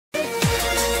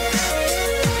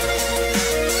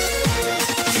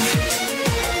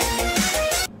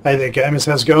Hey there gamers,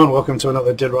 how's it going? Welcome to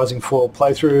another Dead Rising 4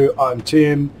 playthrough. I'm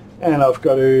Tim and I've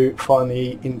got to find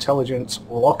the intelligence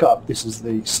lockup. This is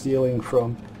the stealing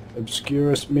from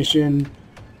Obscuris mission,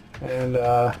 and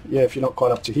yeah, if you're not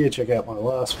quite up to here, check out my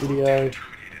last video.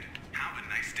 Have a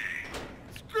nice day.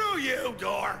 Screw you,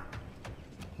 door!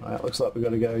 Alright, looks like we've got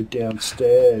to go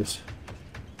downstairs.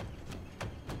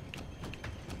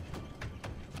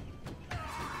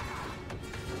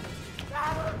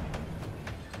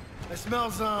 I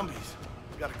smell zombies.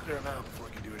 We gotta clear them out before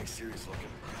we can do any serious looking.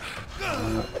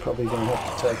 Probably going to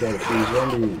have to take out a few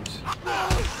zombies.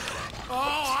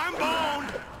 Oh, I'm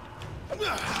boned!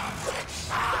 Here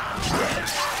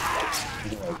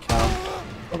I come.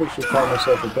 Probably should find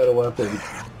myself a better weapon.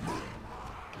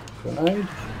 Grenade?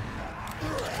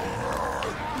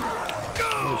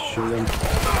 Let's shoot him.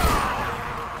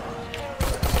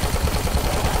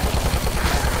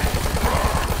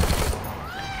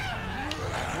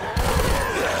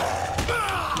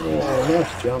 Oh,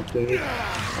 nice jump, dude.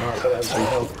 Alright, gotta have some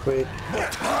health quick.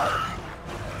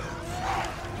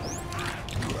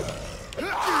 No,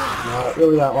 I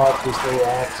really don't like this little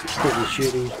axe, it's pretty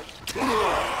shitty.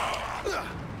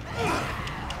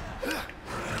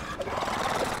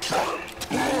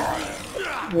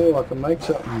 Oh, I can make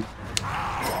something.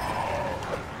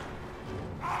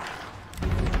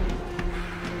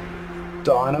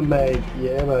 Dynamite,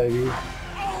 yeah baby.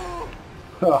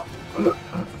 Huh.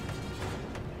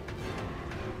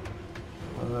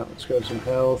 Alright, let's grab some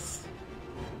health.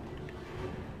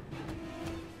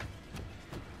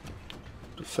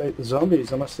 Defeat the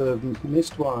zombies, I must have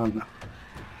missed one.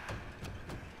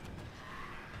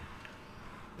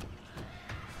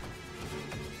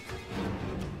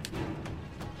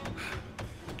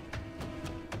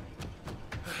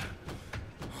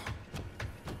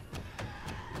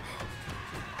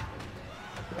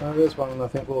 Oh, there's one, I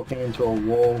think, walking into a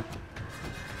wall.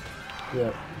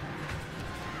 Yep.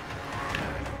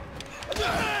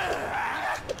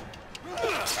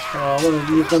 Oh, I want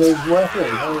to use one of his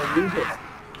weapons. I want to use it.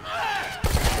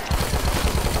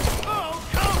 Oh,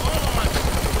 come on!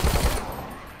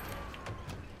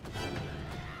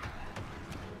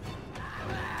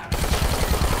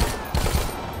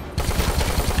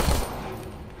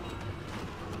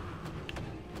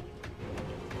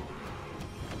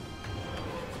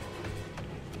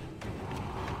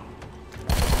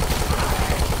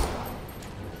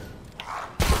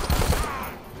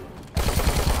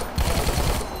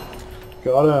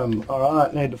 Got him.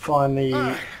 Alright, need to find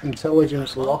the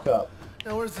intelligence lockup.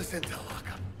 Now where's this intel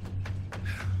lockup?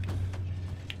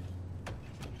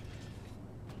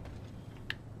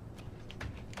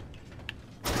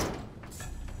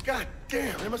 God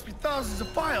damn, there must be thousands of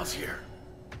files here.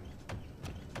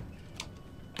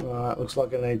 Alright, looks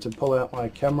like I need to pull out my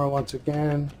camera once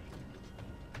again.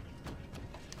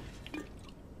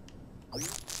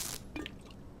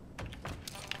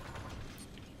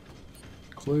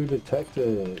 Clue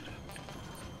detected.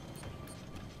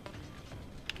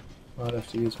 Might have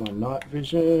to use my night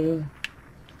vision.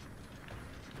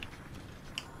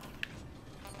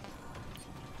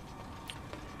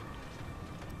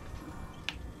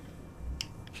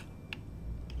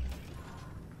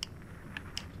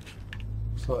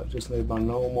 So I just need my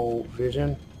normal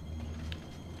vision.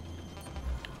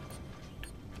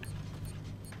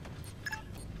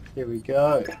 Here we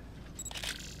go.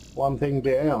 One thing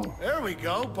down. There we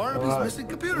go. Barnaby's missing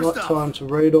computer Not stuff. time to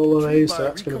read all of these, so By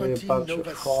that's going to be a Recon bunch Team of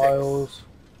Nova files. 6.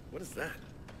 What is that?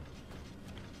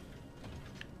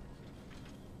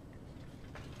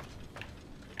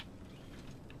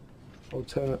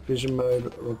 Alternate vision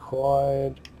mode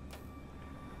required.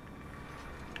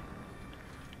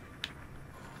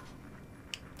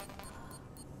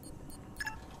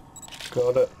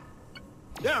 Got it.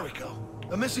 There we go.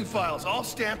 The missing files all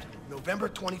stamped November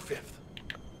 25th.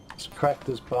 It's cracked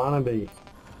as Barnaby.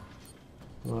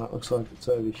 Right, looks like it's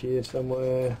over here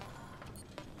somewhere.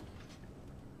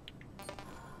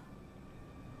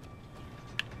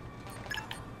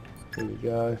 Here we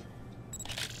go.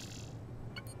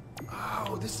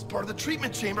 Oh, this is part of the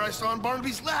treatment chamber I saw in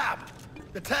Barnaby's lab.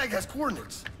 The tag has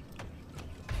coordinates.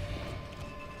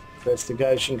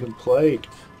 Investigation complete.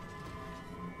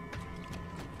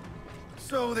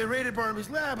 So they raided Barnaby's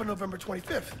lab on November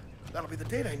 25th. That'll be the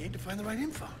date I need to find the right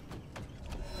info.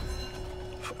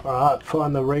 Alright,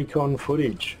 find the Recon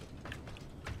footage.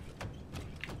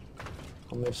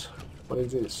 On this, what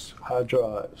is this? Hard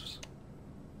drives.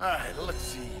 Alright, let's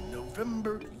see.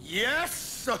 November.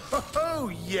 Yes!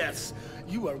 Oh, yes!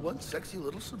 You are one sexy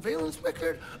little surveillance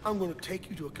record. I'm gonna take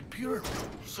you to a computer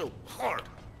so hard.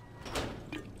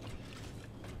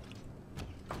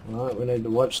 Alright, we need to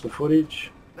watch the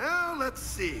footage. Now let's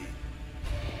see.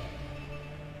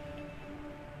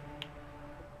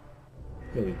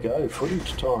 There we go,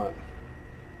 footage time.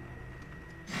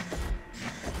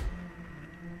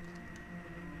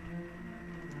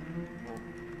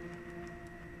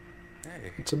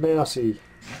 Hey. It's a mousey.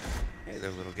 Hey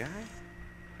there, little guy.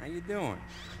 How you doing?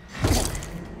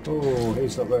 Oh,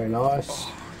 he's not very nice.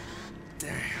 Oh,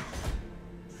 damn.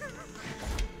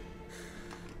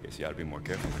 Guess you ought to be more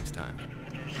careful next time.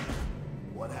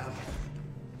 What happened?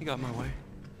 You got my way.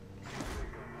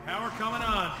 Power coming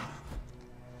on.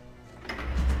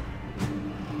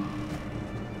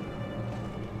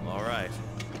 All right.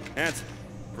 Hanson,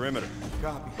 perimeter.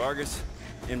 Copy. Vargas,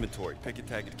 inventory. Pick a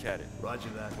tag and cat it. Roger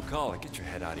that. McCall, get your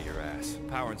head out of your ass.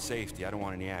 Power and safety. I don't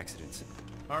want any accidents.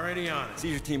 Already on it.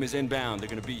 Seizure team is inbound. They're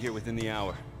gonna be here within the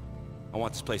hour. I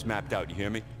want this place mapped out. You hear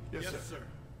me? Yes, Yes, sir. sir.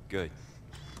 Good.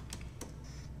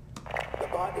 The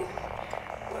body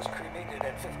was cremated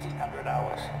at 1500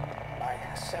 hours. My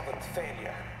 7th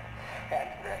failure.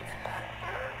 At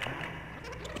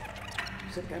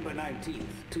September 19th,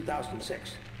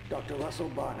 2006. Dr. Russell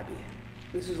Barnaby.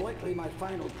 This is likely my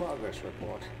final progress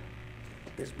report.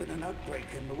 There's been an outbreak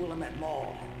in the Willamette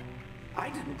Mall. I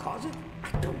didn't cause it.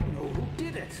 I don't know who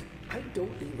did it. I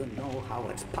don't even know how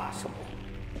it's possible.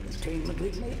 Entertainment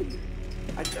League, maybe?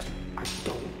 I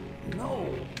don't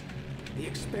know. The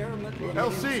experiment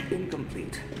remains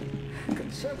incomplete.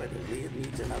 Conservatively, it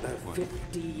needs another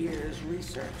 50 years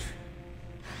research.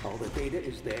 All the data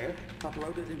is there,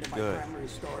 uploaded into my Good. primary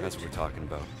storage. That's what we're talking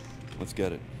about. Let's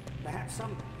get it. Perhaps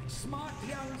some smart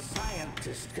young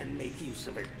scientist can make use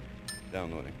of it.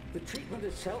 Downloading. The treatment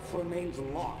itself remains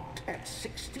locked at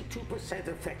 62%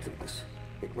 effectiveness.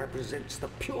 It represents the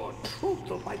pure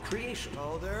truth of my creation.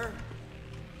 Oh, there?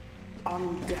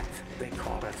 Undeath, they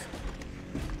call it.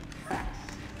 Ha.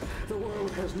 The world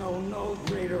has known no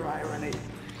greater irony.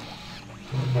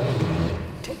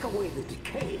 Take away the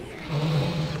decay,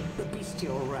 the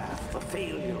bestial wrath, the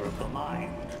failure of the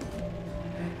mind.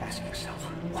 Ask yourself,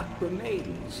 what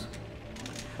remains?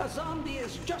 A zombie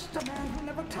is just a man who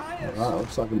never tires. Alright,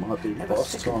 looks like it might be Never boss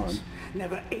sickens, time.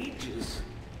 never ages.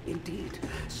 Indeed,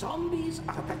 zombies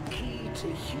are the key to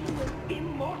human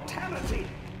immortality.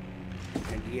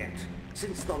 And yet,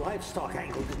 since the livestock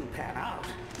angle didn't pan out,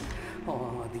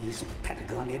 oh, these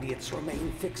Pentagon idiots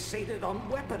remain fixated on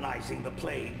weaponizing the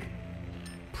plague.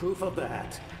 Proof of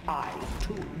that, I,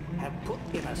 too, have put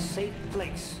in a safe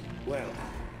place. Well,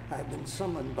 I've been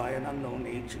summoned by an unknown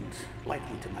agent,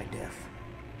 likely to my death.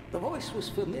 The voice was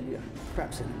familiar,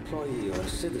 perhaps an employee or a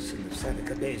citizen of Santa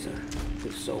Cabeza.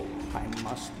 If so, I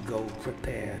must go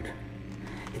prepared.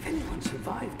 If anyone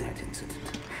survived that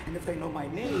incident, and if they know my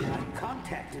name and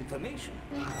contact information,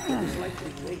 it is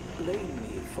likely they blame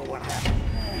me for what happened.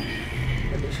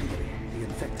 Additionally, the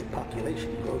infected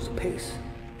population grows apace.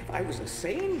 If I was a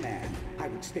sane man, I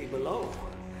would stay below.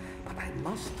 But I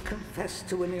must confess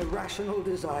to an irrational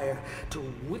desire to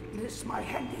witness my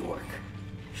handiwork.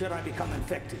 Should I become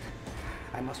infected,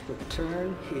 I must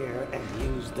return here and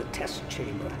use the test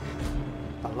chamber.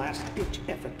 A last-ditch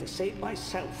effort to save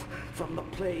myself from the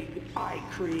plague I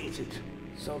created.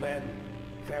 So then,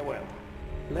 farewell.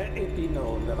 Let it be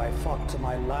known that I fought to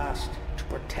my last to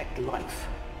protect life.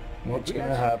 What's And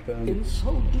gonna yet, happen? in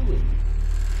so doing,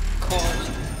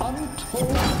 caused untold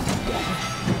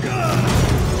death.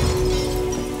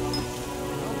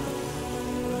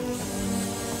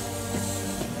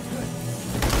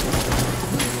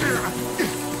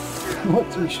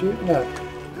 What's he shooting at?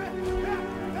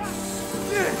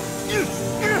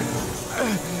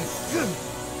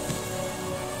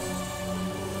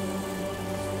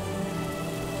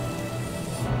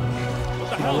 What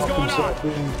the hell's going on?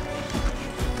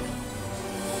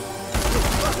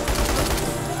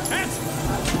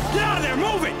 Hanson! Get out of there!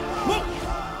 Move it! Move!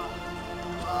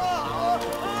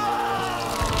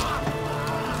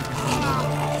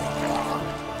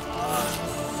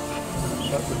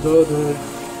 Shut the door, dude.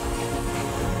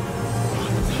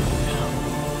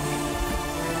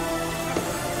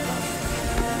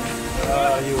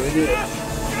 Ah, you idiot.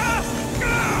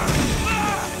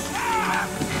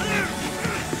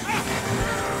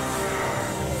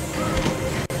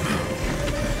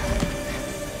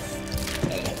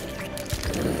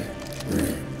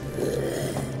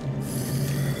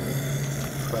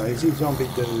 Crazy zombie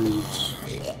dudes.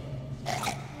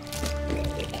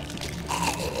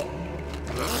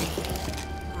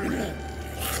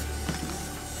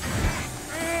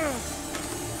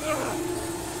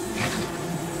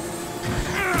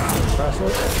 Press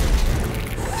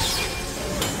it.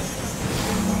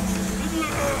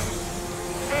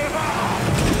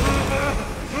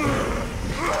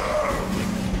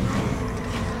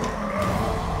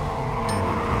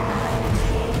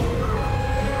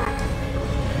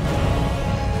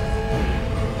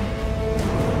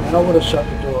 would have shut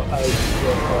the door over the place,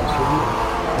 wouldn't it?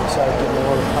 And saved him a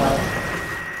lot of pain.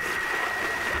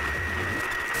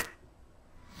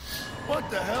 What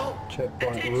the hell?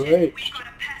 Checkpoint We've reached. got a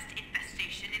pest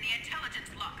infestation in the intelligence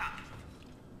lockup.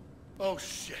 Oh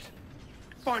shit.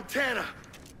 Fontana,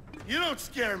 you don't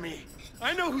scare me.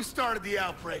 I know who started the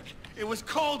outbreak. It was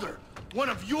Calder, one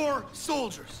of your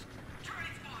soldiers. Charlie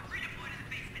Squad, redeploy to the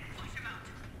basement. Flush him out.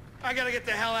 I gotta get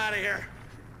the hell out of here.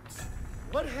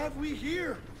 What have we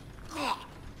here?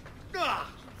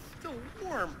 Still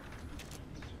warm.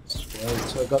 Sweet,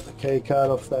 so I got the key card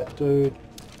off that dude,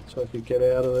 so I could get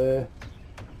out of there.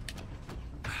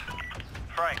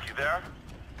 Frank, you there?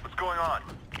 What's going on?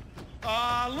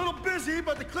 A little busy,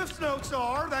 but the Cliff's notes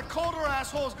are that Calder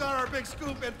asshole's got our big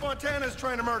scoop and Fontana's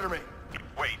trying to murder me.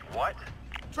 Wait, what?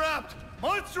 Trapped!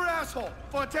 Monster asshole!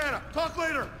 Fontana, talk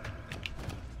later!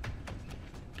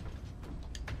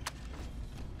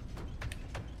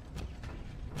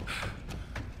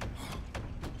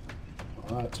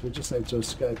 Alright, so we just need to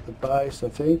escape the base, I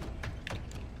think.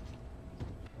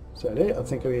 Is that it? I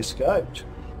think we escaped.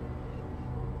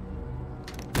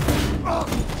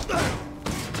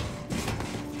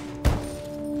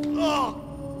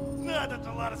 That's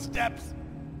a lot of steps.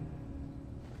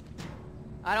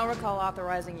 I don't recall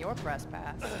authorizing your press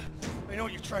pass. I know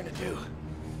what you're trying to do.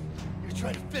 You're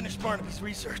trying to finish Barnaby's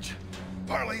research.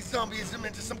 Parlay zombieism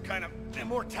into some kind of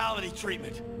immortality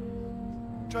treatment.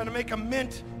 Trying to make a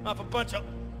mint off a bunch of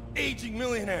aging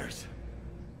millionaires.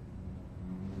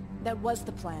 That was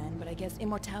the plan, but I guess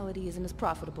immortality isn't as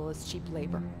profitable as cheap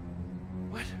labor.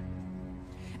 What?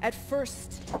 At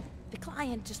first, the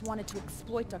client just wanted to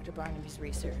exploit Dr. Barnaby's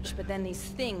research, but then these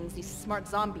smart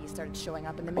zombies started showing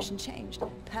up and the mission changed.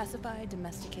 Pacify,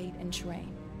 domesticate, and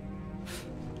train.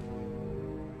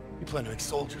 You plan to make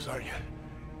soldiers, aren't you?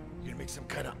 You're gonna make some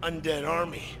kind of undead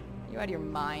army. You out of your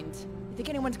mind? You think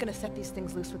anyone's gonna set these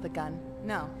things loose with a gun?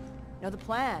 No. No, the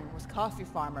plan was coffee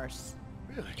farmers.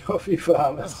 Really? Coffee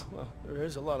farmers. Well, there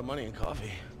is a lot of money in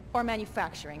coffee. Or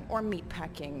manufacturing, or meat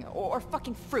packing, or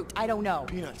fucking fruit, I don't know.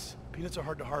 Peanuts. Peanuts are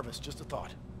hard to harvest, just a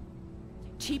thought.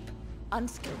 Cheap,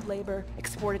 unskilled labor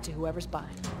exported to whoever's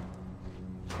buying.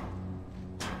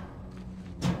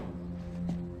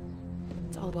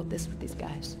 It's all about this with these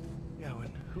guys. Yeah,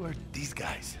 and who are these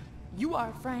guys? You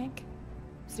are, Frank.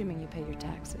 Assuming you pay your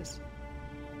taxes.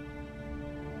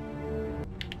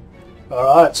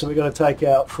 Alright, so we're going to take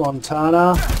out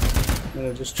Fontana. I'm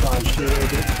going to just try and shoot her a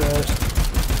bit first.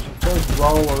 She does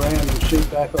roll around and shoot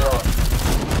back a lot.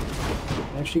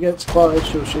 And if she gets close,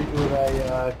 she'll shoot you with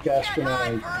a gas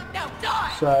grenade.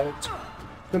 So it's a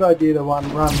good idea to run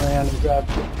around and grab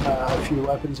a few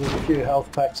weapons and a few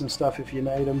health packs and stuff if you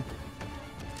need them.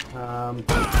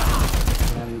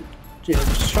 And yeah,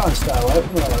 just try and stay away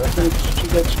from her. I reckon if she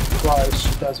gets close,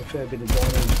 she does a fair bit of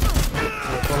damage.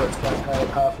 And the bullets don't hurt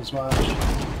half as much.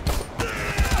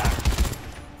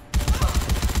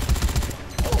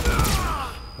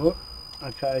 Oh,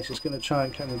 okay, she's going to try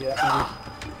and come and get me.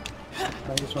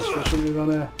 I guess my special move on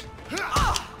her.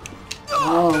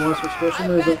 Oh, what's my special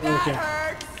move not working?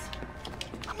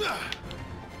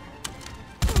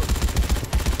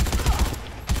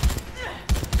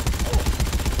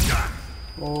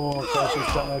 Oh, okay,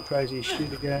 she's got no crazy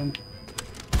shit again.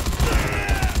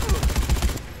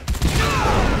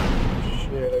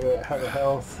 Shit, I gotta have a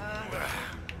health.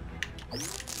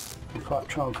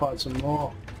 Try and find some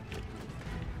more.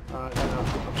 Alright, now,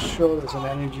 I'm sure there's an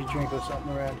energy drink or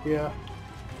something around here.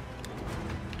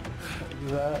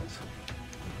 Look at that.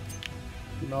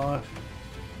 Knife.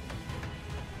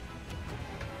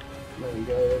 There we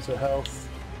go, there's a health.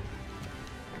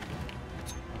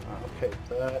 I'll keep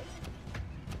that.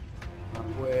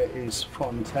 Where is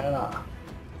Fontana?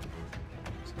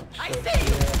 I see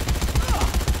you!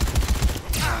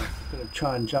 Gonna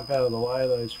try and jump out of the way of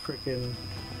those frickin'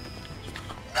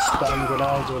 stun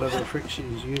grenades or whatever the frick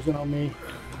she's using on me.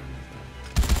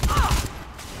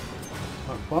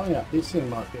 Flying up this thing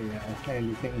might be a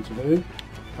handy thing to do.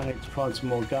 I need to find some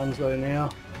more guns though now.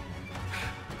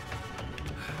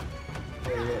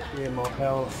 Yeah, more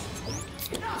health.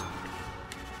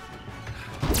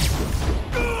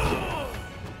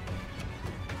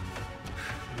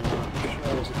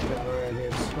 There's a gun around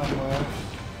here somewhere.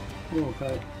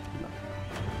 Okay. No.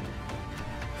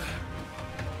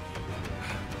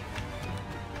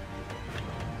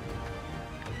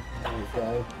 There we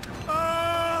go.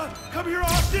 Come here,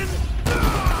 Austin!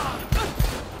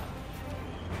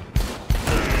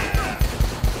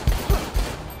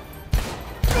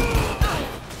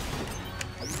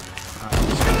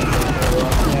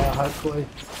 Now, hopefully.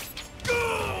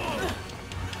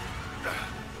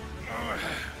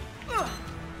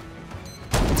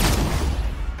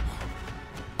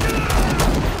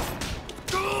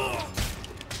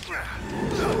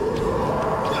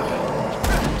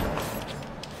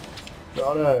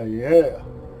 Righto, yeah.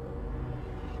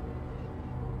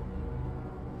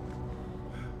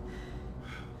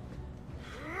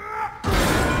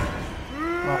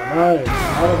 Oh no,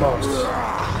 another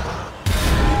boss.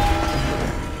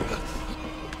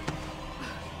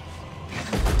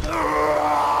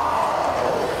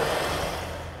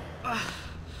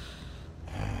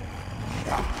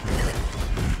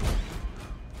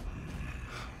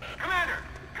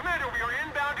 Commander, we are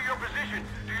inbound to your position.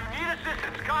 Do you need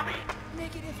assistance? Copy.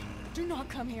 Negative. Do not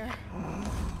come here.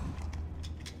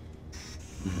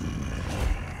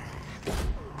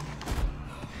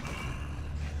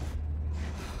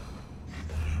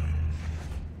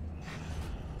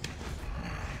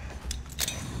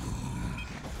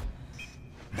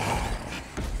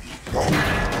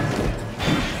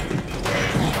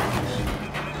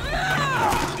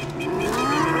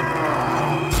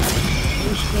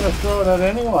 Gonna throw it at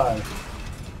anyway.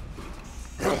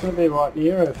 It's gonna be right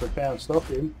near her if I can't stop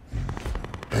him.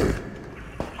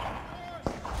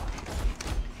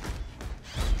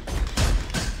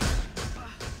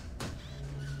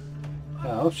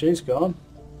 Oh, she's gone.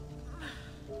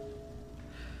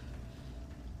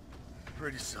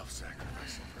 Pretty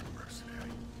self-sacrificing for a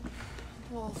mercenary.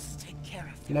 We'll take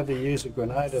care of You you. never use a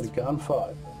grenade at a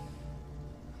gunfight.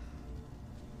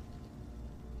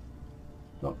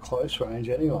 Not close range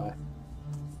anyway.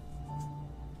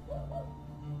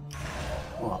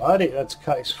 Alrighty, that's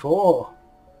case 4.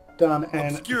 Done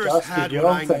and Obscuris dusted, had what y'all.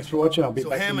 I Thanks for needed. watching. I'll be So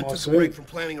back in Hammond more took a break soon. from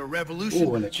planning a revolution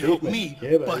Ooh, an to help achievement. me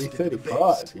Yeah, bust baby, into the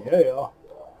 35. base. Yeah.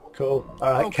 Cool.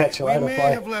 Alright, Okay, catch you we later, may bye.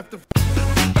 have left the